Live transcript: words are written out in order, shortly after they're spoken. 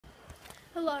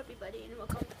Hello everybody and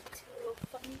welcome back to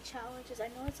Funny Challenges. I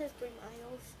know it says 3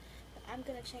 miles, but I'm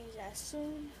going to change that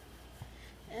soon.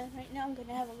 And right now I'm going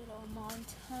to have a little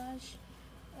montage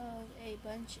of a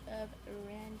bunch of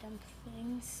random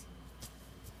things.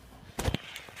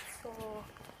 So,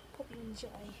 hope you enjoy.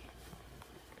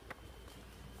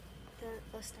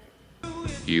 Let's start.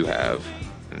 You have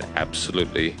an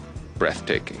absolutely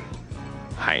breathtaking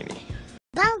hiney.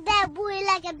 Bounce that booty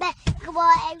like a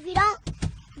basketball. If you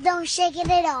don't shake it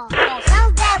at all. Bounce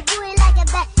that booty like a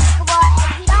basketball.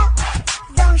 If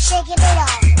you don't shake it at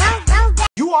all. Bounce that.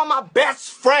 You are my best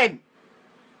friend.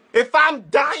 If I'm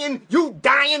dying, you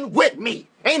dying with me.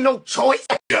 Ain't no choice.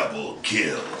 Double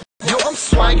kill. Yo, I'm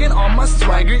swagging on my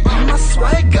swagger. You my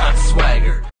swag got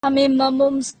swagger. I'm in my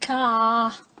mom's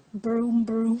car. Broom,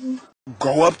 broom.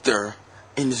 Go up there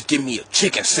and just give me a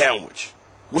chicken sandwich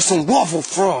with some waffle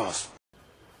fries.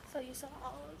 So you saw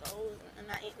all of those, and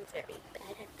I am very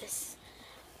bad at this.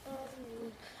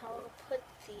 I'll put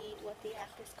what the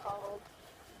app is called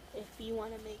if you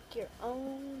want to make your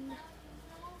own.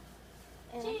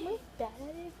 And I'm really bad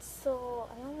at it, so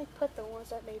I only put the ones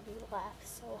that made me laugh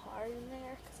so hard in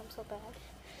there because I'm so bad.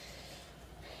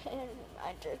 And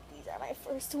these are my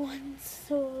first ones,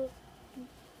 so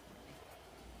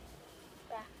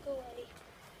back away.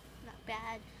 Not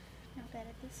bad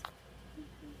at this.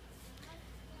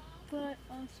 But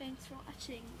thanks for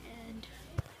watching, and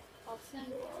I'll see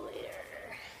you all later.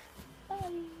 Bye.